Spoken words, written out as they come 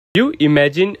You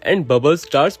imagine and bubbles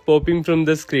starts popping from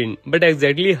the screen, but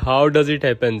exactly how does it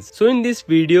happen? So in this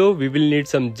video, we will need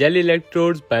some gel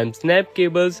electrodes, PAM snap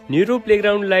cables, Neuro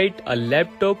PlayGround Lite, a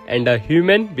laptop and a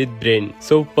human with brain.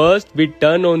 So first we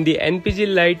turn on the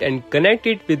NPG Lite and connect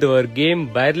it with our game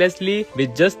wirelessly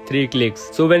with just 3 clicks.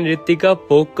 So when Ritika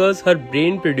focuses, her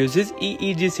brain produces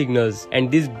EEG signals, and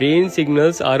these brain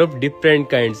signals are of different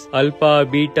kinds: alpha,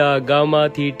 beta, gamma,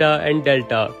 theta and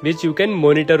delta, which you can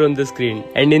monitor on the screen.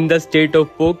 And in the state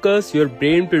of focus, your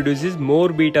brain produces more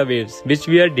beta waves, which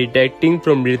we are detecting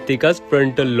from Ritika's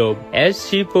frontal lobe. As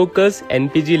she focuses,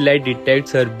 NPG Lite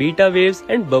detects her beta waves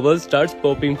and bubbles starts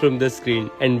popping from the screen.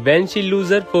 And when she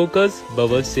loses her focus,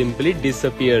 bubbles simply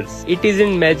disappears. It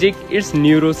isn't magic, it's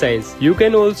neuroscience. You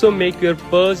can also make your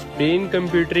first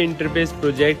brain-computer interface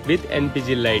project with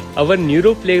NPG Lite. Our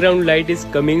Neuro PlayGround Lite is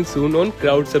coming soon on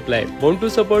CrowdSupply. Want to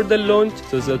support the launch?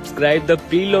 So subscribe the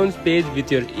pre-launch page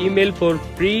with your email for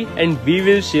free, and we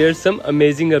will share some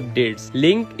amazing updates.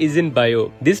 Link is in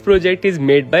bio. This project is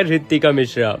made by Ritika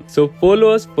Mishra. So follow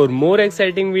us for more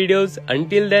exciting videos.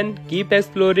 Until then, keep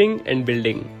exploring and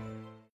building.